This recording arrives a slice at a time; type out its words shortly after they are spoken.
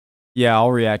Yeah,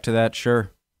 I'll react to that,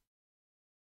 sure.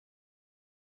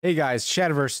 Hey guys,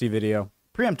 Shadiversity video.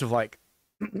 Preemptive like.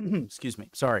 Excuse me,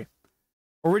 sorry.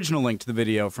 Original link to the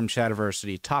video from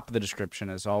Shadiversity, top of the description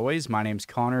as always. My name's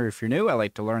Connor. If you're new, I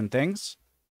like to learn things.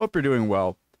 Hope you're doing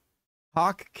well.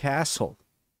 Coch Castle.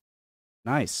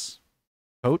 Nice.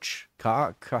 Coach?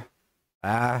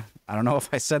 I don't know if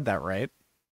I said that right.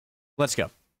 Let's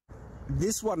go.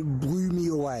 This one blew me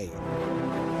away.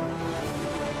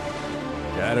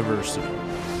 Shadiversity.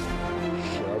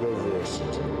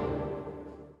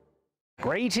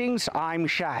 Greetings, I'm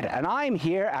Shad, and I'm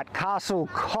here at Castle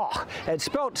Coch. It's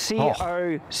spelled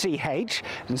C-O-C-H,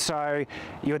 and so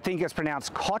you would think it's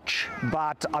pronounced Koch,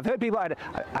 but I've heard people,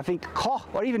 I think Koch,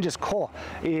 or even just Koch,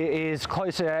 is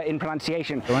closer in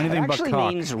pronunciation. So anything it actually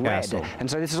but means Castle. red, and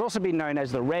so this has also been known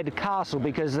as the Red Castle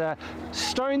because the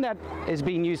stone that is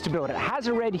being used to build it has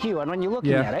a red hue, and when you're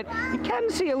looking at it, you can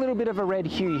see a little bit of a red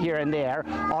hue here and there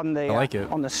on the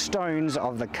on the stones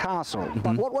of the castle.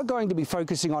 But what we're going to be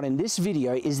focusing on in this video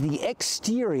is the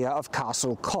exterior of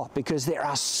Castle Coch, because there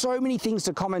are so many things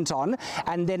to comment on,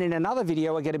 and then in another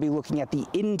video we're going to be looking at the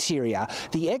interior.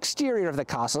 The exterior of the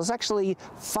castle is actually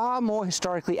far more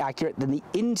historically accurate than the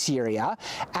interior,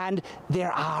 and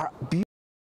there are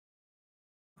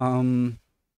Sorry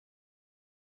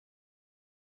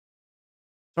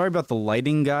about the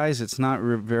lighting, guys. It's not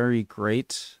very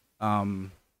great.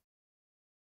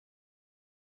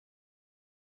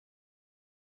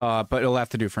 But it'll have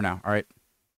to do for now. All right.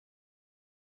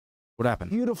 What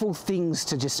happened? beautiful things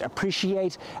to just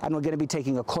appreciate, and we're going to be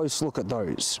taking a close look at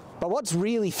those. But what's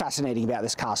really fascinating about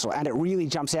this castle, and it really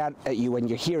jumps out at you when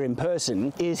you're here in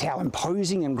person, is how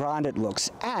imposing and grand it looks.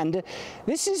 And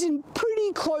this is in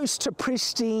pretty close to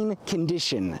pristine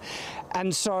condition.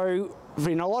 And so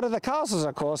in a lot of the castles,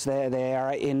 of course, they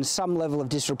are in some level of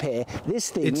disrepair. This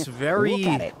thing, it's very, look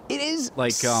at it. It is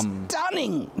like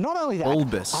stunning. Not only that,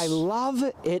 bulbous. I love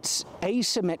its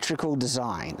asymmetrical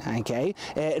design. Okay,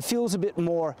 it feels a bit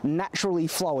more naturally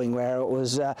flowing, where it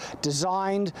was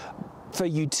designed for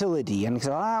utility, and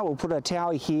so we'll put a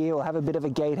tower here, we'll have a bit of a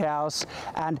gatehouse,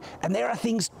 and there are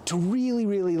things to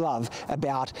really love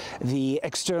about the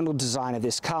external design of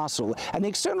this castle. And the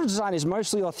external design is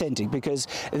mostly authentic because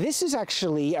this is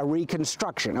actually a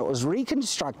reconstruction. It was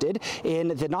reconstructed in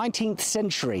the 19th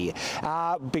century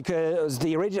because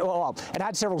the original, well, it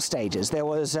had several stages. There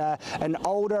was an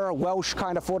older Welsh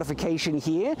kind of fortification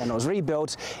here, and it was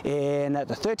rebuilt in the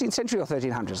 13th century or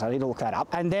 1300s. I need to look that up.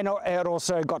 And then it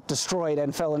also got destroyed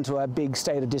and fell into a big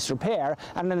state of disrepair,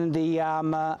 and then in the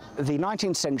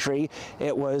 19th century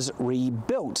it was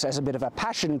rebuilt as a bit of a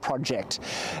passion project.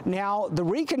 Now the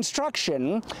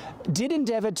reconstruction did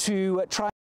endeavor to try.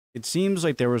 It seems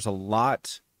like there was a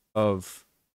lot of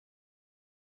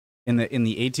in the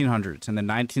 1800s, in the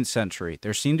 19th century,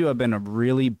 there seemed to have been a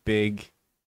really big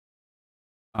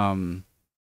I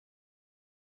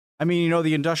mean, you know,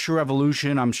 the Industrial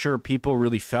Revolution, I'm sure people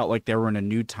really felt like they were in a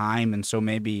new time, and so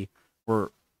maybe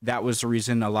that was the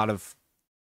reason a lot of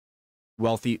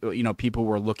wealthy, you know, people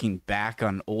were looking back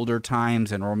on older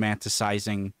times and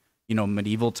romanticizing, you know,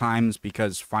 medieval times,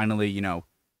 because finally, you know,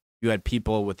 you had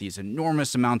people with these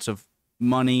enormous amounts of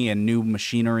money and new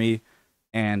machinery,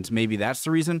 and maybe that's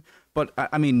the reason. But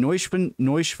I mean,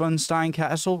 Neuschwanstein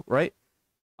Castle, right?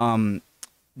 One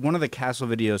of the castle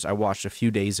videos I watched a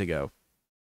few days ago,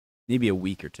 maybe a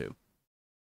week or two.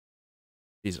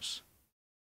 Jesus.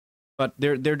 But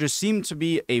there just seemed to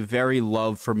be a very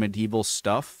love for medieval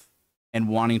stuff and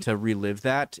wanting to relive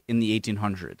that in the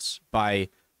 1800s by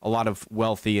a lot of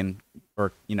wealthy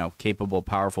or you know, capable,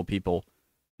 powerful people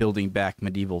building back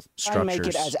medieval structures. And make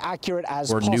it as accurate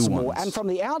as or possible. New ones. And from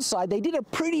the outside, they did a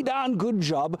pretty darn good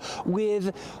job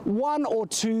with one or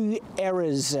two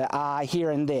errors here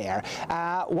and there.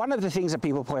 One of the things that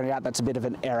people pointed out that's a bit of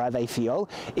an error, they feel,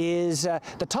 is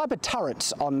the type of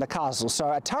turrets on the castle.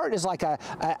 So a turret is like a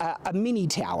mini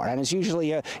tower, and it's usually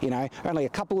you know, only a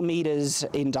couple of meters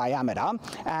in diameter,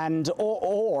 and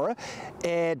or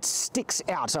it sticks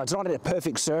out. So it's not in a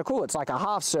perfect circle. It's like a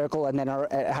half circle, and then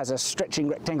it has a stretching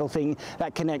rectangle thing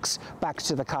that connects back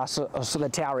to the castle, or so the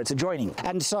tower it's adjoining.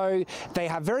 And so they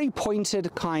have very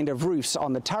pointed kind of roofs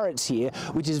on the turrets here,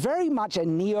 which is very much a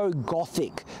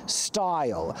neo-Gothic style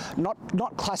style,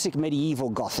 not classic medieval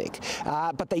Gothic,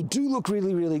 but they do look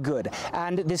really, really good.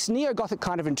 And this neo-Gothic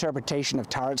kind of interpretation of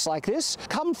turrets like this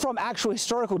come from actual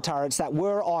historical turrets that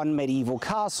were on medieval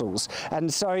castles.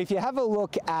 And so if you have a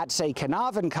look at, say,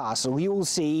 Carnarvon Castle, you will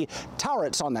see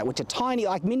turrets on that, which are tiny,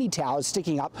 like mini towers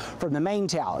sticking up from the main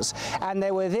towers. And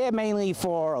they were there mainly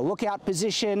for a lookout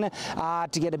position,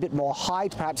 to get a bit more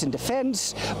height, perhaps in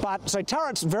defense. But so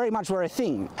turrets very much were a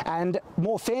thing. And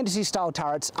more fantasy style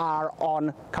turrets are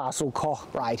on Castle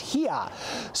Coch right here.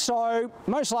 So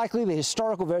most likely the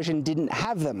historical version didn't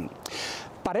have them.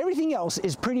 But everything else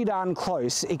is pretty darn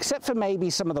close, except for maybe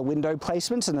some of the window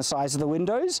placements and the size of the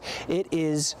windows. It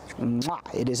is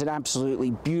an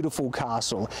absolutely beautiful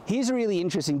castle. Here's a really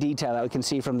interesting detail that we can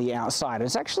see from the outside.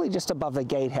 It's actually just above the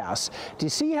gatehouse. Do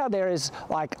you see how there is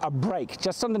like a break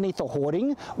just underneath the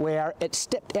hoarding where it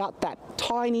stepped out that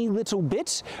tiny little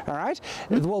bit, all right?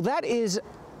 Well, that is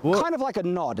kind of like a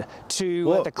nod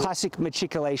to the classic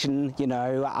matriculation,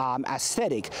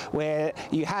 aesthetic, where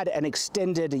you had an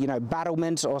extended,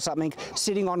 battlement or something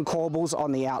sitting on corbels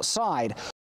on the outside.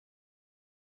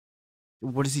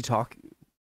 What is he talking?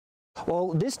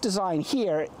 Well, this design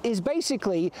here is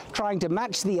basically trying to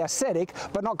match the aesthetic,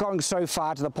 but not going so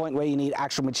far to the point where you need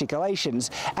actual matriculations.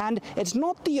 And it's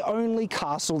not the only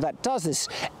castle that does this.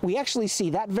 We actually see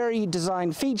that very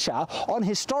design feature on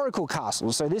historical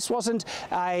castles. So this wasn't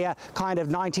a kind of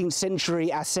 19th century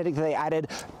aesthetic that they added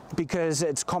because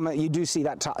it's common. You do see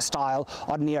that style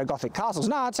on neo-Gothic castles.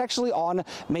 No, it's actually on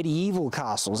medieval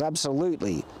castles,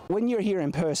 absolutely. When you're here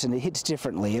in person, it hits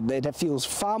differently. It feels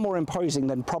far more imposing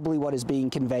than probably what is being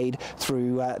conveyed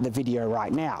through the video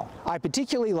right now. I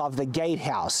particularly love the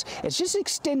gatehouse. It's just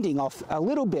extending off a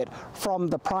little bit from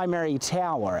the primary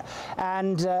tower.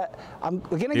 And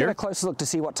we're going to get a closer look to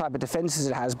see what type of defenses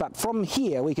it has, but from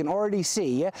here we can already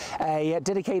see a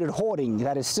dedicated hoarding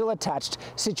that is still attached,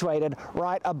 situated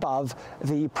right above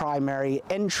the primary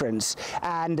entrance.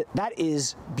 And that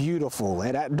is beautiful.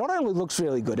 It not only looks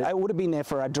really good, it would have been there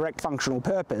for a direct functional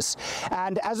purpose.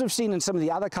 And as we've seen in some of the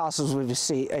other castles we've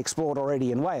explored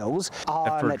already in Wales,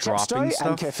 on Chepstow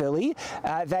and Caerphilly,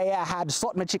 they had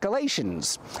slot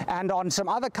matriculations. And on some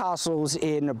other castles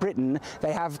in Britain,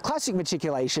 they have classic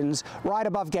matriculations right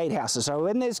above gatehouses. So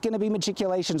when there's going to be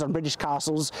matriculations on British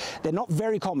castles, they're not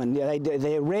very common.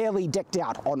 They're rarely decked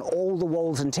out on all the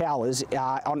walls and towers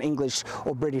on English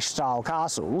or British style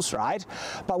castles, right?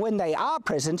 But when they are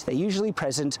present, they're usually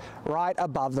present right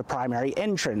above the primary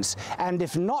entrance. And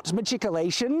if not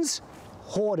matriculations,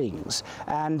 hoardings.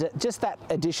 And just that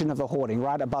addition of the hoarding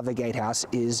right above the gatehouse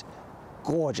is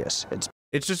gorgeous.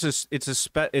 It's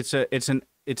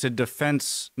a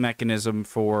defense mechanism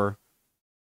for,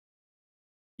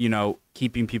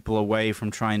 keeping people away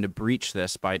from trying to breach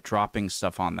this by dropping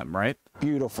stuff on them, right?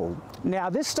 Beautiful. Now,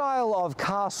 this style of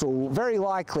castle very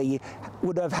likely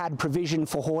would have had provision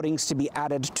for hoardings to be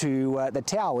added to the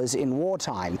towers in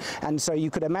wartime. And so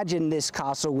you could imagine this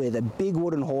castle with a big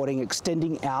wooden hoarding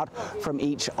extending out from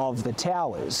each of the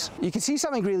towers. You can see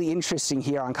something really interesting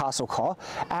here on Castle Coch,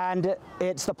 and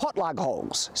it's the potluck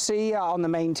holes. See on the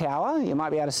main tower, you might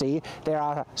be able to see, there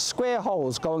are square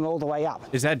holes going all the way up.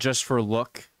 Is that just for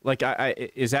look? Like,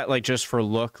 is that like just for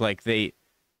look? Like they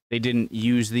didn't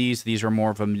use these? These are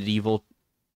more of a medieval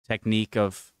technique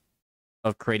of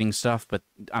creating stuff, but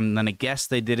I'm gonna guess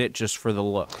they did it just for the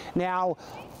look. Now,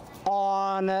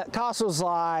 on castles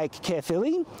like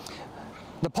Caerphilly,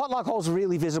 the potluck holes are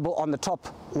really visible on the top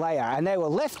layer, and they were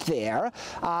left there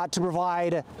to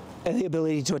provide the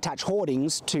ability to attach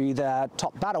hoardings to the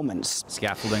top battlements.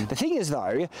 Scaffolding. The thing is,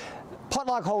 though,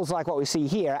 potluck holes like what we see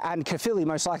here, and Caerphilly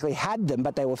most likely had them,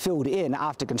 but they were filled in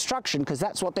after construction because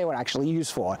that's what they were actually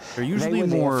used for. They're usually they were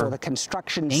more there for the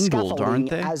construction angled, aren't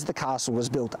they? as the castle was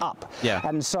built up. Yeah.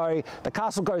 And so the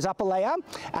castle goes up a layer,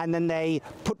 and then they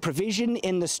put provision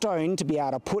in the stone to be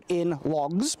able to put in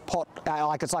logs,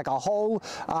 like it's like a hole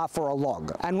for a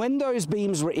log. And when those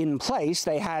beams were in place,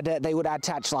 they would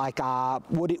attach like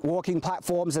wood walking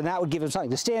platforms, and that would give them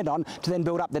something to stand on to then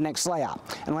build up the next layer.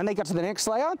 And when they got to the next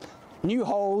layer, new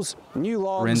holes, new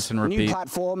logs, new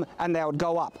platform, and they would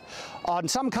go up. On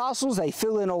some castles, they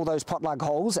fill in all those potluck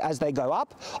holes as they go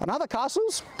up. On other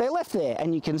castles, they're left there,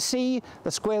 and you can see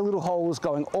the square little holes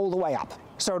going all the way up.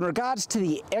 So in regards to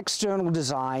the external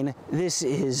design, this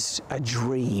is a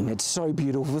dream. It's so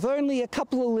beautiful, with only a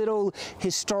couple of little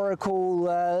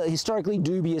historically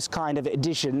dubious kind of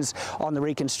additions on the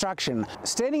reconstruction.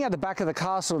 Standing at the back of the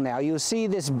castle now, you'll see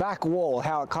this back wall,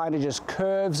 how it kind of just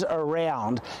curves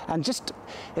around, and just,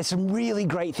 there's some really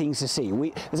great things to see.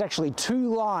 There's actually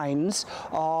 2 lines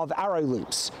of arrow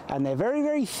loops, and they're very,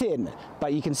 very thin,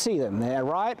 but you can see them. They're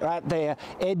right at the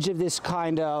edge of this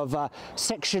kind of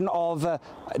section of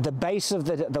the base of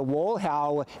the wall,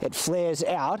 how it flares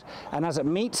out, and as it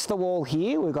meets the wall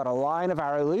here, we've got a line of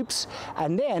arrow loops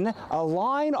and then a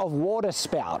line of water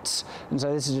spouts. And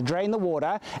so this is to drain the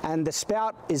water, and the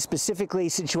spout is specifically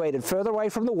situated further away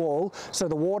from the wall so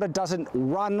the water doesn't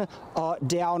run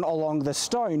down along the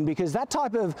stone, because that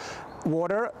type of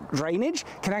water drainage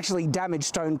can actually damage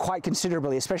stone quite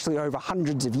considerably, especially over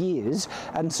hundreds of years.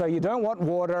 And so you don't want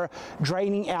water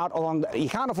draining out along you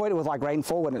can't avoid it with like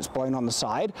rainfall when it's blown on the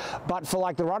side, but for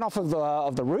like the runoff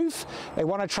of the roof, they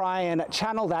want to try and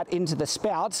channel that into the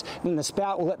spouts, and the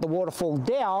spout will let the water fall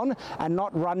down and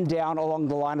not run down along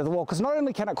the line of the wall, because not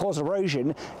only can it cause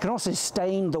erosion, it can also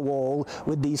stain the wall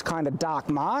with these kind of dark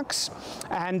marks.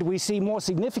 And we see more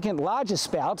significant larger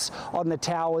spouts on the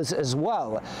towers as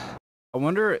well. I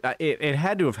wonder, it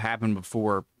had to have happened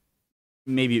before,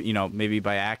 maybe, maybe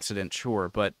by accident, sure,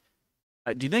 but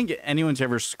do you think anyone's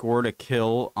ever scored a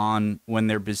kill on when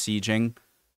they're besieging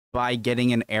by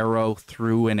getting an arrow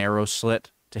through an arrow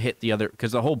slit to hit the other?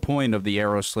 Because the whole point of the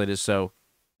arrow slit is so,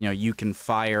 you can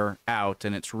fire out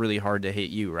and it's really hard to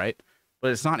hit you, right?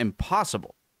 But it's not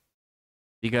impossible,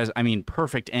 because, I mean,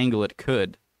 perfect angle it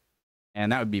could.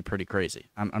 And that would be pretty crazy.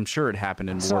 I'm sure it happened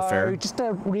in warfare. So just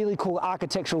a really cool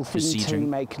architectural thing to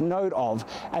make note of.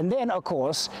 And then, of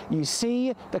course, you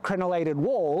see the crenellated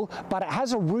wall, but it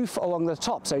has a roof along the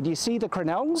top. So do you see the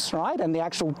crenelles, right? And the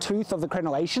actual tooth of the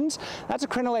crenellations? That's a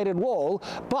crenellated wall,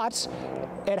 but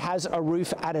it has a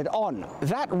roof added on.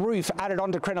 That roof added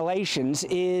onto crenellations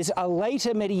is a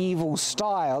later medieval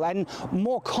style and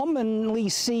more commonly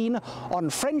seen on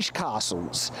French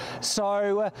castles.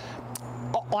 So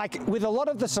like with a lot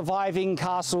of the surviving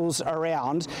castles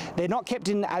around, they're not kept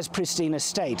in as pristine a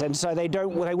state, and so they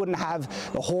wouldn't have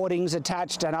the hoardings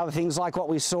attached and other things like what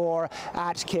we saw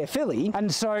at Caerphilly.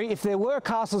 And so if there were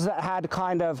castles that had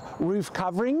kind of roof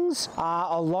coverings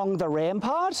along the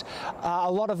rampart,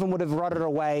 a lot of them would have rotted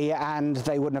away and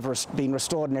they wouldn't have been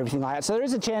restored and everything like that. So there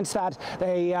is a chance that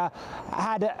they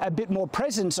had a bit more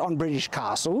presence on British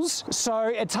castles. So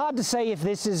it's hard to say if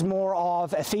this is more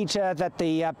of a feature that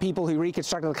the people who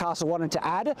reconstructed the castle wanted to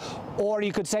add, or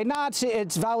you could say, nah,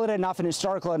 it's valid enough and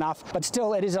historical enough, but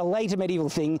still it is a later medieval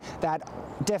thing that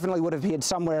definitely would have appeared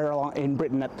somewhere along in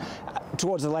Britain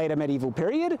towards the later medieval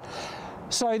period.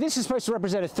 So this is supposed to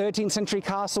represent a 13th century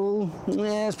castle.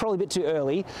 It's probably a bit too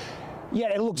early.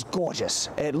 Yet it looks gorgeous.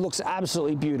 It looks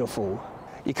absolutely beautiful.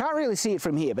 You can't really see it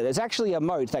from here, but there's actually a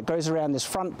moat that goes around this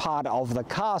front part of the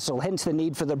castle, hence the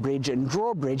need for the bridge and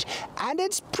drawbridge, and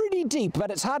it's pretty deep,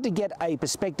 but it's hard to get a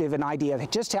perspective, an idea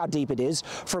of just how deep it is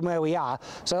from where we are,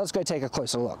 so let's go take a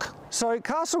closer look. So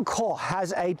Castle Coch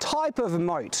has a type of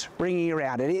moat ringing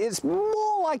around it. It's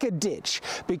more like a ditch,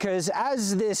 because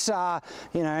as this,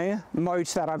 moat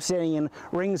that I'm standing in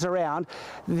rings around,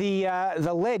 the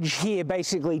ledge here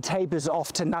basically tapers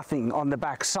off to nothing on the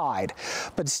back side.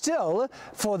 But still,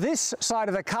 for this side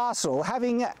of the castle,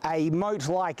 having a moat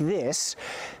like this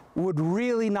would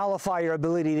really nullify your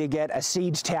ability to get a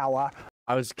siege tower.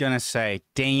 I was gonna say,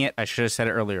 dang it, I should have said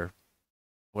it earlier.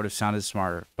 Would have sounded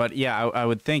smarter. But yeah, I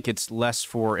would think it's less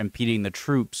for impeding the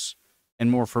troops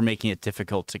and more for making it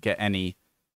difficult to get any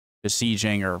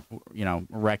besieging or,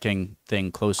 wrecking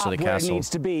thing close to the castle. Where it needs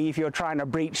to be if you're trying to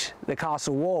breach the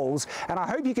castle walls. And I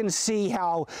hope you can see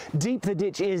how deep the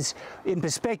ditch is in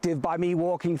perspective by me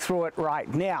walking through it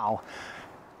right now.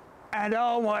 And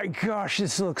oh my gosh,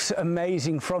 this looks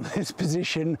amazing from this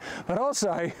position. But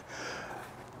also,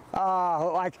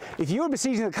 like if you were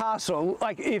besieging the castle,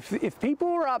 like if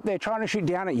people were up there trying to shoot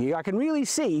down at you, I can really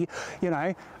see,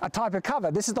 a type of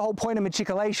cover. This is the whole point of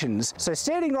matriculations. So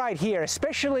standing right here,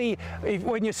 especially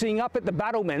when you're sitting up at the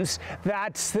battlements,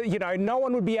 that, no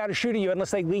one would be able to shoot at you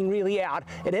unless they lean really out.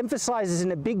 It emphasizes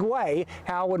in a big way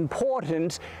how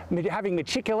important having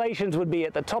matriculations would be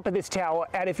at the top of this tower,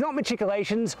 and if not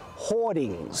matriculations,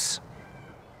 hoardings.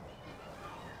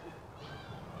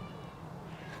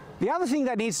 The other thing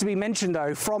that needs to be mentioned,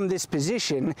 though, from this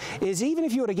position is even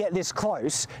if you were to get this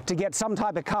close to get some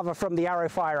type of cover from the arrow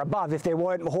fire above, if there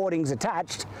weren't hoardings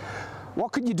attached,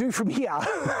 what could you do from here?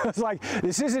 It's like,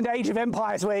 this isn't Age of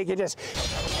Empires where you can just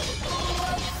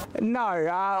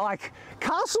No, like,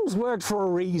 castles worked for a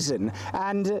reason,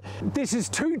 and this is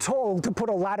too tall to put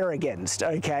a ladder against,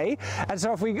 okay? And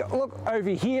so if we look over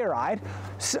here, right,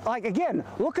 like, again,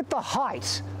 look at the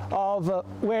height of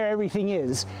where everything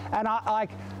is, and I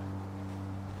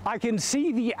can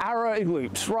see the arrow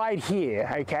loops right here,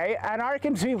 okay? And I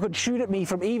reckon people could shoot at me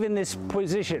from even this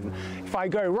position. If I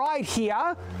go right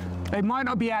here, they might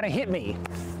not be able to hit me.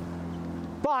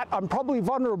 But I'm probably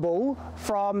vulnerable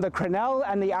from the crenelle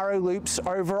and the arrow loops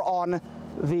over on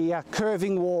the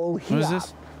curving wall here. What is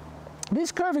this?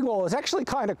 This curving wall is actually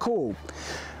kind of cool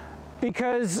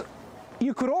because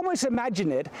you could almost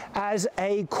imagine it as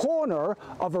a corner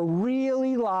of a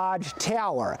really large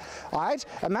tower, right?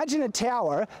 Imagine a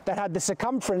tower that had the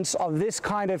circumference of this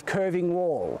kind of curving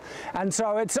wall. And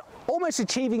so it's almost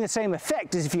achieving the same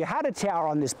effect as if you had a tower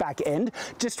on this back end,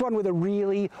 just one with a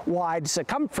really wide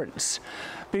circumference.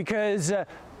 Because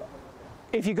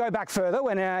if you go back further,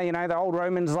 when you know, the old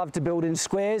Romans loved to build in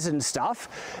squares and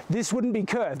stuff, this wouldn't be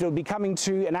curved. It would be coming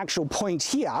to an actual point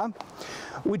here,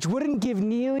 which wouldn't give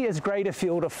nearly as great a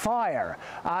field of fire,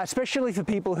 especially for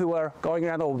people who are going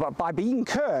around the wall. But by being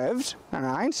curved, all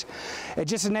right, it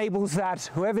just enables that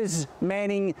whoever's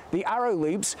manning the arrow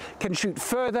loops can shoot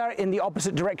further in the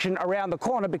opposite direction around the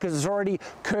corner because it's already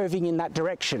curving in that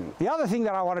direction. The other thing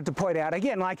that I wanted to point out,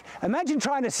 again, like, imagine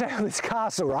trying to sail this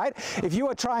castle, right? If you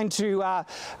were trying to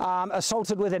assault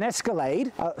it with an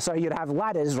escalade, so you'd have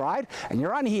ladders, right? And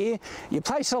you're on here, you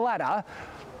place a ladder,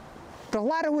 the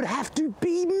ladder would have to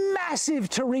be massive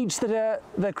to reach the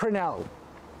crenelle.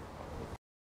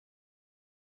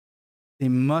 They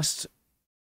must.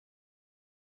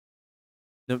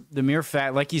 The mere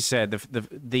fact, like you said,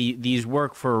 these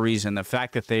work for a reason. The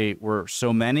fact that they were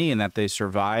so many and that they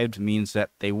survived means that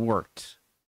they worked.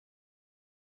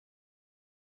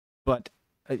 But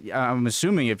I'm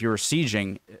assuming if you were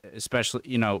sieging, especially,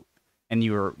 you know, and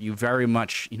you very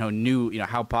much, you know, knew, you know,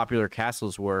 how popular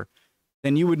castles were,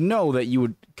 then you would know that you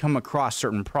would come across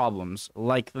certain problems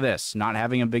like this, not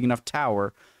having a big enough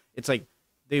tower. It's like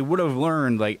they would have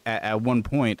learned, like, at one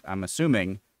point, I'm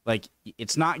assuming, like,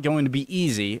 it's not going to be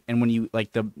easy. And when you,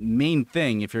 like, the main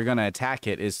thing, if you're going to attack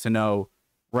it, is to know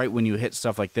right when you hit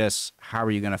stuff like this, how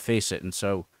are you going to face it? And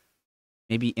so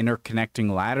maybe interconnecting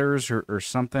ladders or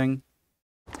something.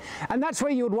 And that's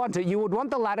where you would want it. You would want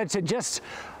the ladder to just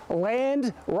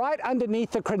land right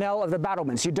underneath the crenelle of the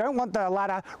battlements. You don't want the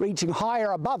ladder reaching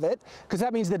higher above it, because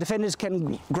that means the defenders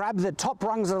can grab the top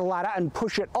rungs of the ladder and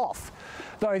push it off,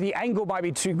 though the angle might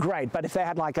be too great. But if they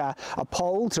had like a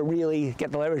pole to really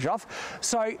get the leverage off,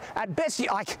 so at best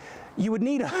you would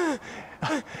need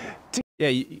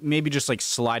yeah, maybe just like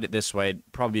slide it this way.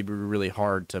 It'd probably be really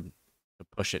hard to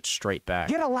push it straight back.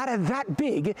 Get a ladder that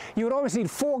big, you would always need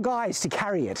 4 guys to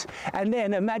carry it. And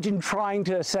then imagine trying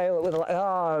to sail it with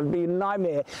oh, it'd be a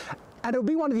nightmare. And it would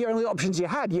be one of the only options you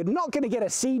had. You're not going to get a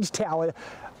siege tower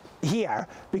here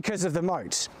because of the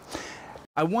moat.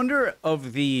 I wonder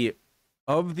of the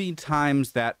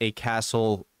times that a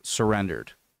castle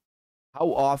surrendered,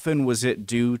 how often was it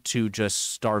due to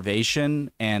just starvation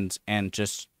and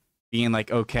just being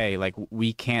like, okay, like,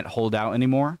 we can't hold out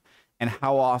anymore? And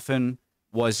how often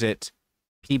was it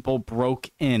people broke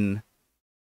in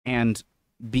and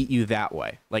beat you that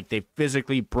way? Like, they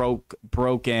physically broke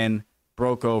in,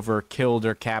 broke over, killed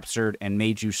or captured, and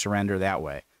made you surrender that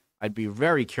way. I'd be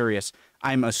very curious.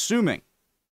 I'm assuming,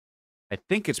 I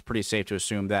think it's pretty safe to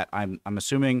assume that I'm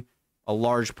assuming a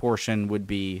large portion would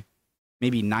be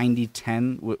maybe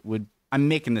 90-10 would, I'm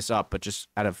making this up, but just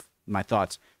out of my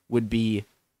thoughts, would be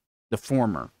the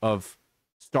former of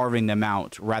starving them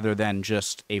out rather than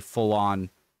just a full-on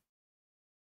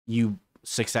you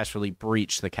successfully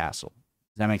breach the castle.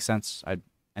 Does that make sense?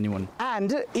 Anyone?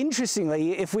 And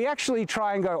interestingly, if we actually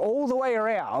try and go all the way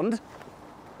around,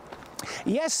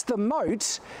 yes, the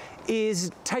moat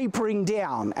is tapering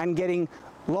down and getting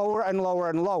lower and lower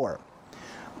and lower.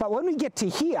 But when we get to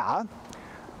here,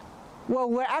 well,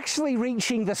 we're actually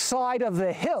reaching the side of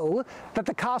the hill that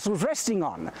the castle's resting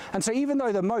on. And so even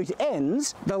though the moat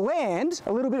ends, the land,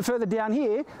 a little bit further down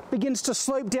here, begins to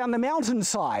slope down the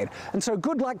mountainside. And so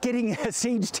good luck getting a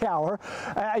siege tower,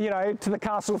 you know, to the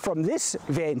castle from this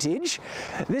vantage.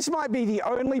 This might be the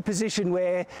only position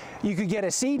where you could get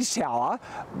a siege tower,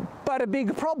 but a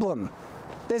big problem.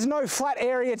 There's no flat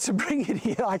area to bring it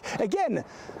here. Like, again,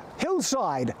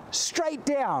 hillside, straight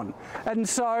down. And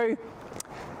so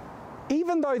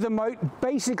even though the moat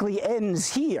basically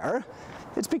ends here,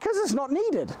 It's because it's not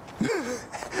needed.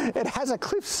 It has a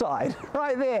cliffside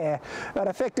right there that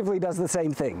effectively does the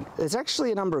same thing. There's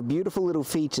actually a number of beautiful little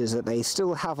features that they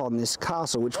still have on this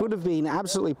castle, which would have been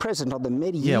absolutely present on the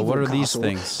medieval what are castle these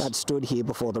things? that stood here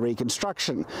before the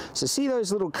reconstruction. So see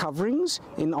those little coverings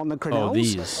on the crenelles? Oh,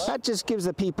 these. That just gives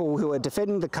the people who are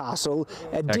defending the castle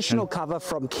additional cover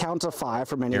from counter fire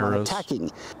from anyone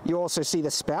attacking. You also see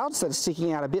the spouts that are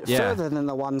sticking out a bit further than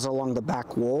the ones along the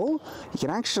back wall. You can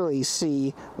actually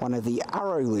see one of the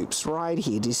arrow loops right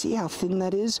here. Do you see how thin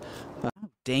that is?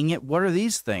 Dang it, what are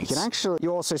these things? You can actually,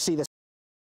 you also see the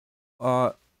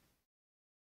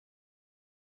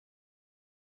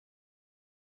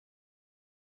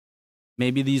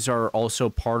maybe these are also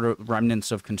part of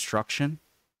remnants of construction.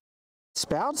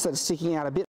 Spouts that are sticking out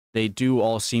a bit. They do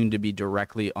all seem to be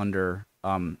directly under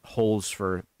holes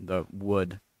for the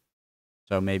wood.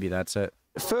 So maybe that's it.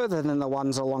 Further than the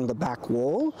ones along the back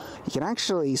wall. You can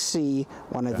actually see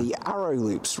one of the arrow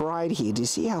loops right here. Do you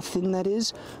see how thin that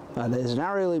is? There's an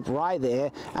arrow loop right there,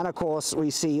 and of course we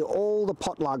see all the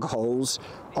potlug holes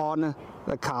on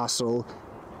the castle.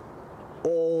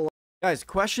 Guys,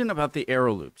 question about the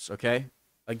arrow loops, okay?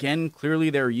 Again, clearly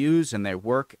they're used and they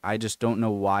work. I just don't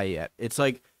know why yet. It's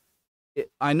like,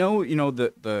 I know, you know,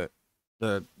 the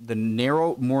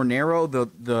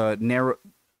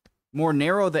more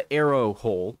narrow the arrow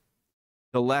hole,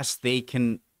 the less they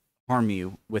can harm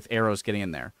you with arrows getting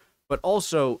in there. But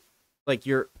also, like,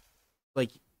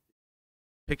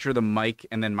 picture the mic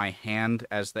and then my hand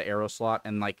as the arrow slot,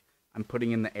 and like I'm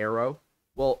putting in the arrow.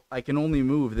 Well, I can only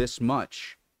move this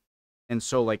much, and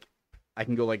so like I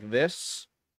can go like this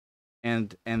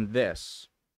and this.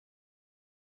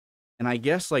 And I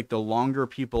guess like the longer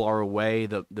people are away,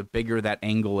 the bigger that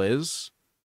angle is.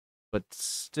 But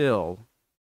still,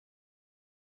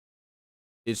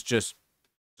 it's just,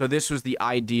 so this was the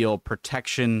ideal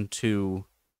protection to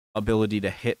ability to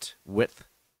hit width.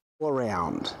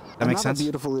 Around. That makes sense.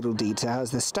 Another beautiful little detail is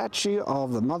the statue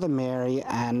of the Mother Mary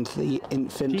and the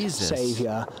infant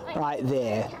Savior right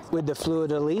there with the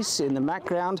fleur-de-lis in the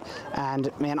background. And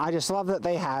man, I just love that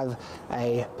they have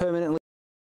a permanently.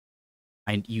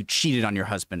 You cheated on your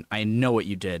husband. I know what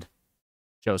you did,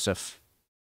 Joseph.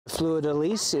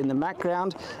 Fleur-de-lis in the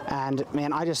background, and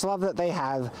man, I just love that they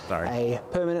have a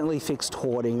permanently fixed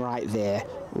hoarding right there.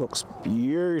 Looks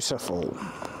beautiful.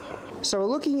 So we're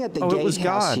looking at the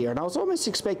gatehouse here, and I was almost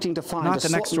expecting to find a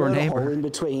slot murder hole in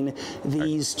between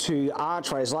these two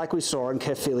archways like we saw in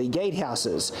Caerphilly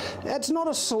gatehouses. That's not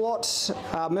a slot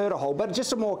murder hole, but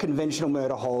just a more conventional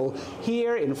murder hole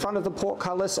here in front of the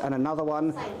portcullis, and another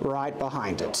one right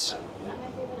behind it.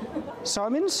 So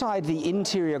I'm inside the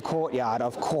interior courtyard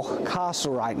of Coch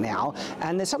Castle right now,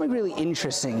 and there's something really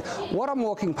interesting. What I'm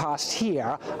walking past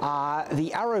here are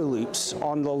the arrow loops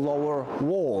on the lower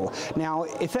wall. Now,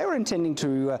 if they were intending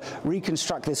to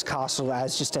reconstruct this castle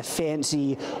as just a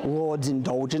fancy lord's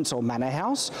indulgence or manor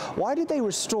house, why did they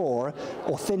restore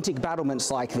authentic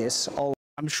battlements like this?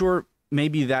 I'm sure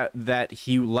maybe that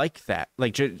he liked that.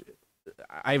 Like,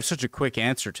 I have such a quick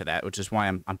answer to that, which is why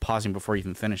I'm pausing before he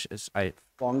even finishes.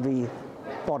 On the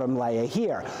bottom layer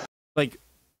here. Like,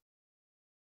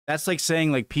 that's like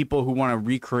saying like people who want to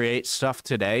recreate stuff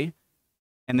today,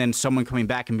 and then someone coming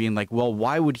back and being like, well,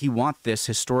 why would he want this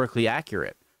historically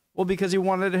accurate? Well, because he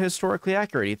wanted it historically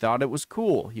accurate. He thought it was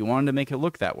cool. He wanted to make it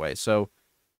look that way. So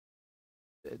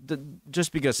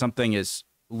just because something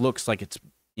looks like it's,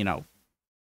 you know.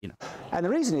 And the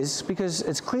reason is because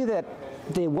it's clear that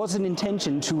there was an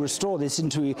intention to restore this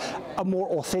into a more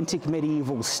authentic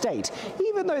medieval state,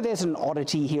 even though there's an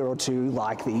oddity here or two,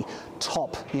 like the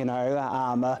top,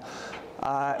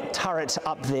 turret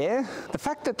up there. The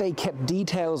fact that they kept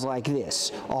details like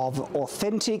this of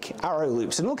authentic arrow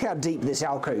loops, and look how deep this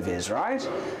alcove is, right?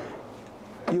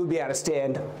 You'll be able to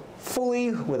stand fully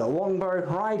with a longbow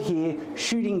right here,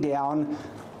 shooting down.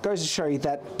 Goes to show you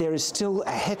that there is still a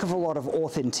heck of a lot of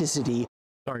authenticity.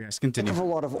 Sorry guys, continue. Heck of a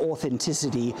lot of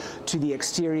authenticity to the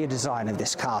exterior design of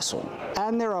this castle.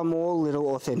 And there are more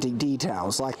little authentic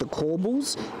details, like the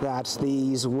corbels that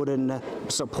these wooden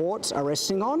supports are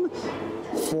resting on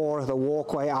for the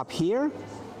walkway up here.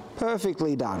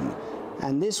 Perfectly done.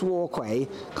 And this walkway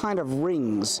kind of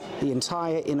rings the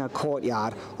entire inner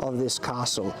courtyard of this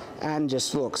castle and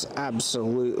just looks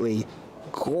absolutely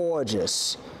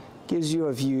gorgeous. Gives you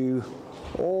a view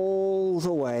all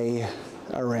the way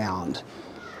around.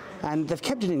 And they've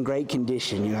kept it in great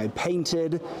condition, you know,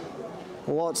 painted,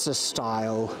 lots of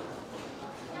style.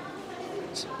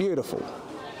 It's beautiful.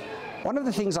 One of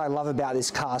the things I love about this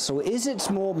castle is its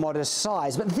more modest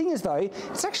size, but the thing is though,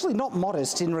 it's actually not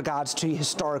modest in regards to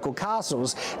historical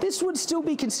castles. This would still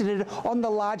be considered on the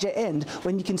larger end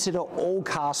when you consider all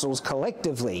castles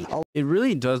collectively. It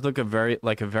really does look a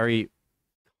very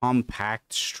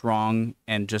compact, strong,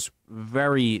 and just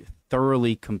very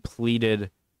thoroughly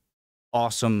completed,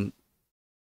 awesome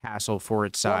castle for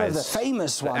its size. One of the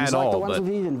famous ones, like the ones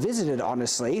we've even visited,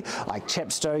 honestly, like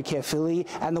Chepstow, Caerphilly,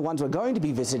 and the ones we're going to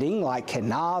be visiting, like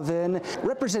Carnarvon,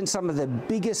 represent some of the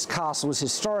biggest castles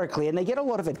historically, and they get a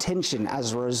lot of attention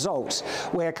as a result,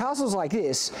 where castles like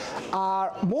this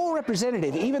are more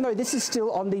representative, even though this is still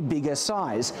on the bigger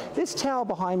size. This tower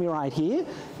behind me right here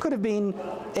could have been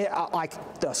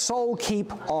like the sole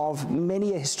keep of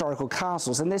many historical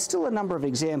castles, and there's still a number of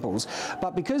examples,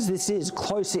 but because this is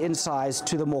closer in size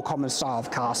to the more common style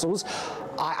of castles,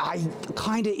 I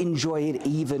kind of enjoy it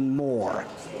even more.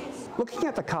 Looking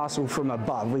at the castle from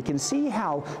above, we can see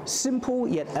how simple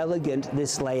yet elegant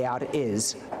this layout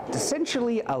is. It's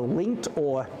essentially a linked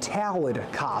or towered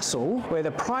castle where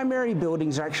the primary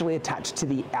buildings are actually attached to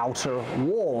the outer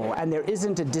wall and there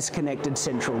isn't a disconnected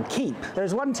central keep.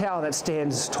 There's one tower that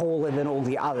stands taller than all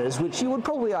the others, which you would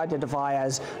probably identify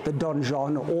as the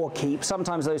donjon or keep.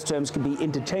 Sometimes those terms can be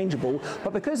interchangeable,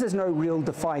 but because there's no real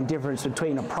defined difference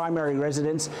between a primary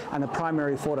residence and a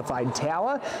primary fortified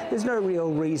tower, there's no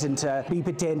real reason to be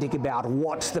pedantic about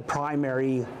what the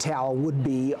primary tower would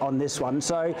be on this one.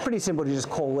 So pretty simple to just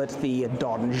call it the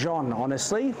donjon,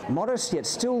 honestly. Modest yet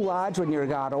still large when you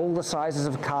regard all the sizes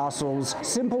of castles.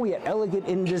 Simple yet elegant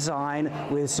in design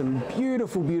with some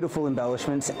beautiful, beautiful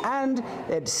embellishments, and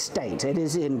its state. It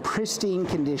is in pristine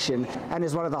condition and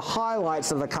is one of the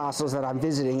highlights of the castles that I'm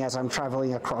visiting as I'm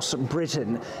traveling across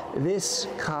Britain. This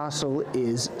castle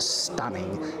is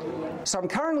stunning. So I'm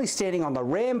currently standing on the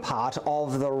rampart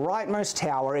of the rightmost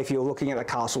tower if you're looking at the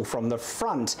castle from the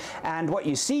front. And what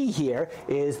you see here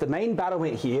is the main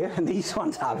battlement here, and these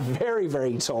ones are very,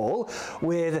 very tall,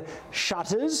 with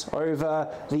shutters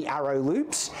over the arrow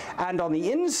loops. And on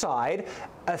the inside,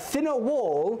 a thinner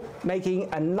wall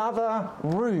making another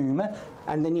room,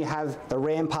 and then you have the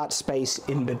rampart space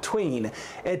in between.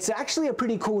 It's actually a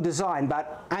pretty cool design,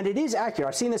 and it is accurate.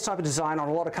 I've seen this type of design on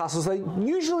a lot of castles. They're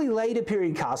usually later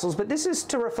period castles, but this is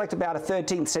to reflect about a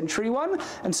 13th century one,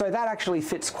 and so that actually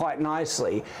fits quite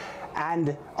nicely.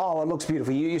 And oh, it looks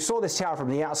beautiful. You saw this tower from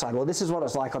the outside. Well, this is what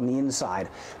it's like on the inside.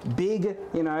 Big,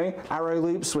 you know, arrow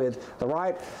loops with the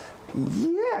right.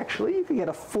 Yeah, actually, you can get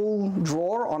a full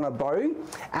drawer on a bow.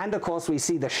 And of course, we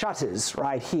see the shutters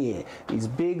right here. These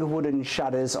big wooden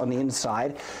shutters on the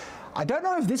inside. I don't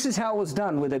know if this is how it was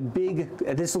done with a big,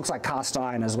 this looks like cast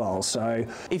iron as well. So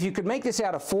if you could make this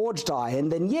out of forged iron,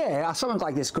 then yeah, something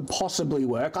like this could possibly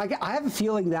work. I have a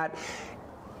feeling that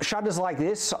shutters like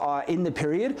this in the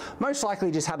period most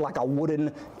likely just had like a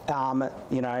wooden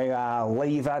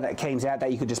lever that came out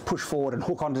that you could just push forward and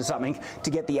hook onto something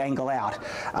to get the angle out.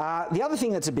 The other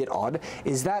thing that's a bit odd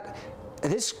is that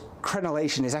this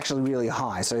crenellation is actually really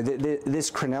high. So this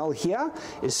crenelle here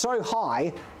is so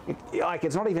high, like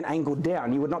it's not even angled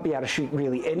down. You would not be able to shoot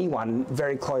really anyone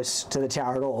very close to the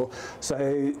tower at all.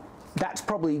 So that's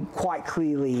probably quite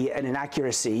clearly an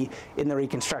inaccuracy in the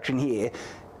reconstruction here.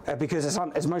 Because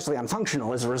it's mostly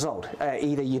unfunctional as a result.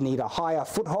 Either you need a higher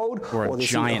foothold or this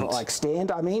giant like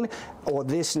stand, or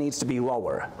this needs to be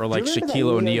lower. Or like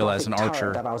Shaquille O'Neal as an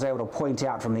archer. That I was able to point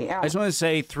out from the outside. I just want to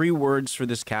say 3 words for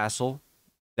this castle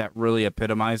that really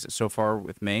epitomize it so far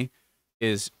with me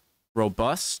is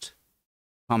robust,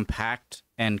 compact,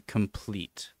 and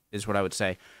complete is what I would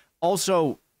say.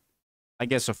 Also, I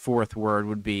guess a 4th word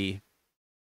would be,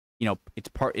 you know,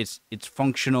 it's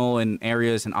functional in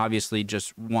areas and obviously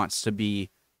just wants to be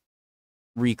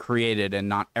recreated, and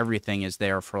not everything is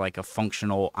there for like a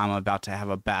functional, I'm about to have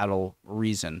a battle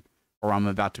reason, or I'm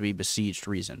about to be besieged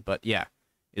reason. But yeah,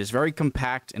 it is very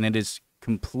compact and it is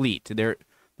complete.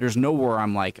 There's nowhere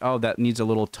I'm like, oh, that needs a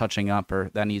little touching up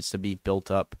or that needs to be built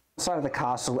up. Side of the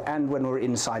castle and when we're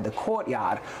inside the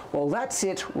courtyard. Well, that's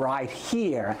it right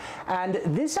here. And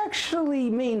this actually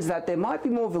means that there might be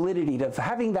more validity to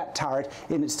having that turret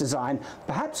in its design,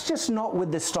 perhaps just not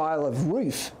with the style of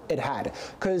roof it had,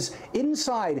 because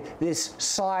inside this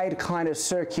side kind of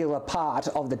circular part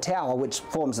of the tower, which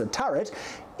forms the turret,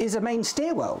 is a main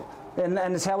stairwell. And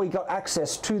it's how we got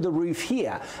access to the roof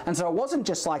here. And so it wasn't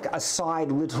just like a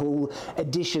side little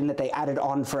addition that they added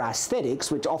on for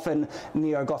aesthetics, which often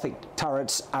neo-Gothic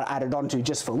turrets are added onto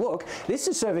just for look. This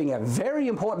is serving a very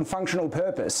important functional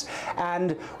purpose.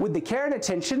 And with the care and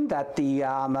attention that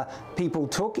the people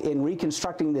took in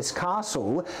reconstructing this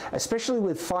castle, especially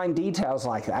with fine details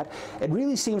like that, it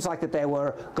really seems like that they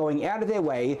were going out of their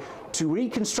way to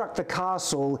reconstruct the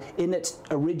castle in its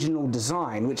original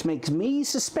design, which makes me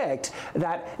suspect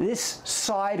that this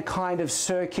side kind of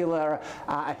circular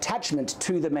attachment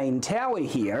to the main tower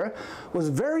here was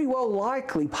very well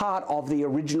likely part of the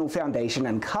original foundation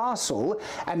and castle,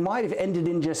 and might have ended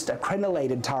in just a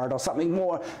crenellated turret or something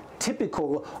more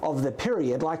typical of the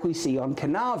period like we see on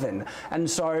Carnarvon. And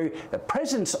so the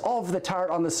presence of the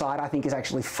turret on the side, I think, is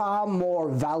actually far more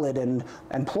valid and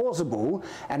plausible,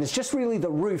 and it's just really the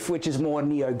roof which is more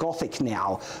neo-Gothic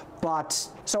now. But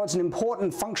so it's an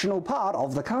important functional part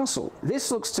of the castle.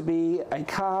 This looks to be a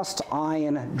cast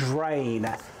iron drain.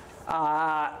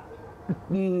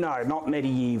 No, not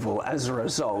medieval as a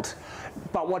result.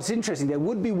 But what's interesting, there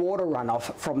would be water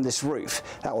runoff from this roof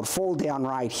that would fall down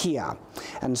right here.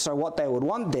 And so what they would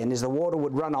want then is the water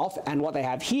would run off, and what they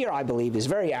have here, I believe, is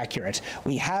very accurate.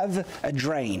 We have a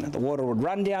drain. The water would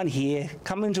run down here,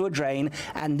 come into a drain,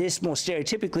 and this more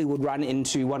stereotypically would run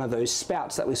into one of those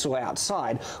spouts that we saw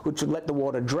outside, which would let the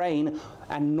water drain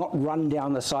and not run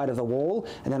down the side of the wall,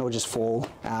 and then it would just fall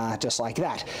just like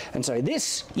that. And so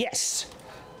this, yes.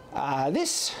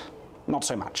 This, not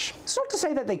so much. It's not to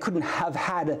say that they couldn't have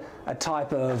had a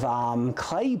type of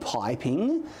clay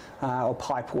piping or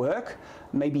pipe work,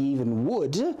 maybe even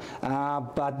wood,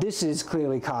 but this is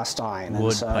clearly cast iron.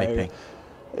 Wood piping.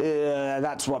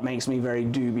 That's what makes me very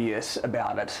dubious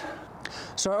about it.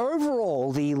 So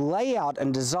overall, the layout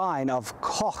and design of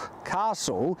Koch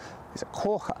Castle, is it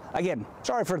Koch? Again,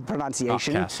 sorry for the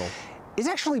pronunciation. Koch Castle. Is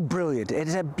actually brilliant. It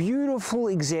is a beautiful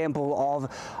example of,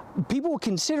 people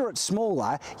consider it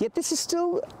smaller, yet this is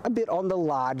still a bit on the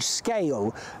large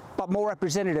scale, but more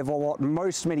representative of what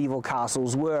most medieval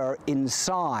castles were in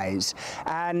size.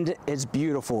 And it's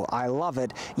beautiful. I love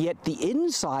it. Yet the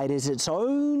inside is its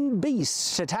own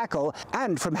beast to tackle.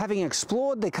 And from having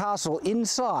explored the castle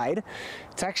inside,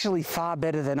 it's actually far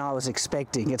better than I was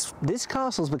expecting. This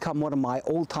castle's become one of my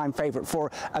all-time favorite for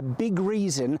a big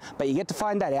reason, but you get to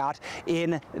find that out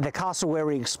in the castle where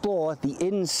we explore the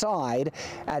inside,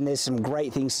 and there's some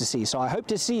great things to see. So I hope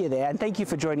to see you there, and thank you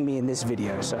for joining me in this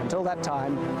video. So until that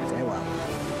time, farewell.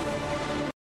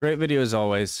 Great video as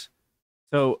always.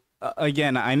 So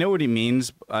again, I know what he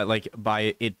means, like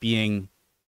by it being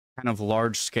kind of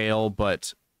large scale,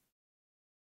 but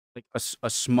like a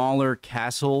smaller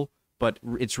castle, but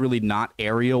it's really not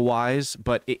area wise.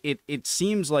 But it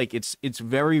seems like it's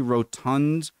very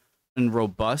rotund and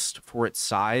robust for its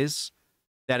size,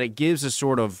 that it gives a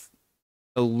sort of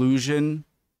illusion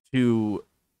to,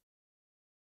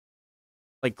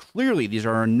 like, clearly these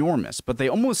are enormous, but they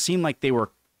almost seem like they were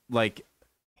like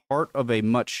part of a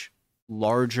much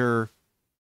larger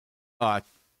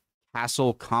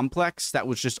castle complex that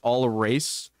was just all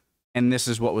erased, and this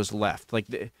is what was left.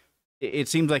 Like, it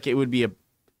seems like it would be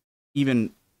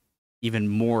even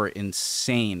more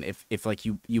insane if like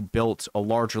you built a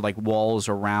larger, like, walls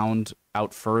around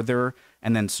out further,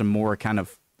 and then some more kind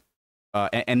of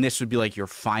and this would be like your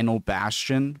final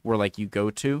bastion where, like, you go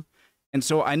to. And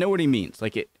so I know what he means.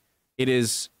 Like,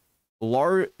 it's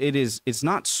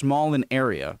not small in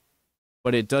area,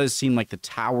 but it does seem like the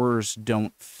towers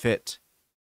don't fit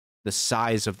the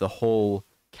size of the whole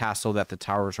castle that the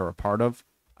towers are a part of.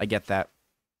 I get that.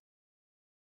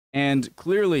 And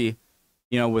clearly,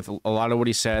 you know, with a lot of what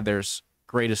he said, there's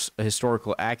great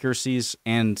historical accuracies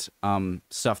and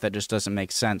stuff that just doesn't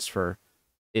make sense for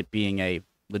it being a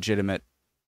legitimate,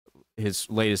 his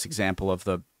latest example of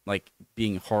the, like,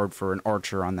 being hard for an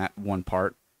archer on that one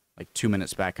part, like 2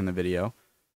 minutes back in the video.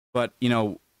 But, you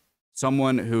know,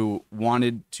 someone who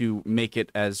wanted to make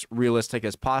it as realistic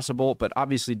as possible, but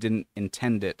obviously didn't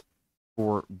intend it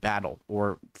for battle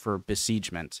or for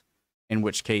besiegement, in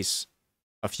which case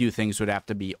a few things would have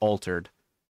to be altered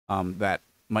that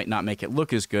might not make it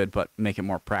look as good, but make it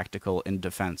more practical in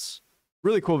defense.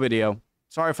 Really cool video.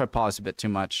 Sorry if I paused a bit too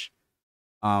much.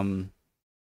 I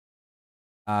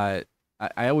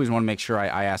always want to make sure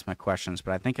I ask my questions,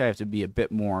 but I think I have to be a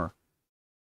bit more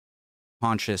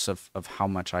conscious of how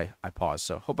much I pause.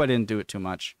 So hope I didn't do it too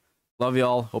much. Love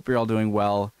y'all. Hope you're all doing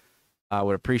well.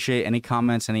 Would appreciate any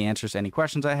comments, any answers to any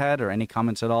questions I had, or any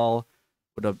comments at all.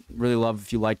 Would really love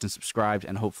if you liked and subscribed,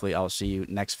 and hopefully I'll see you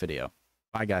next video.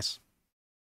 Bye, guys.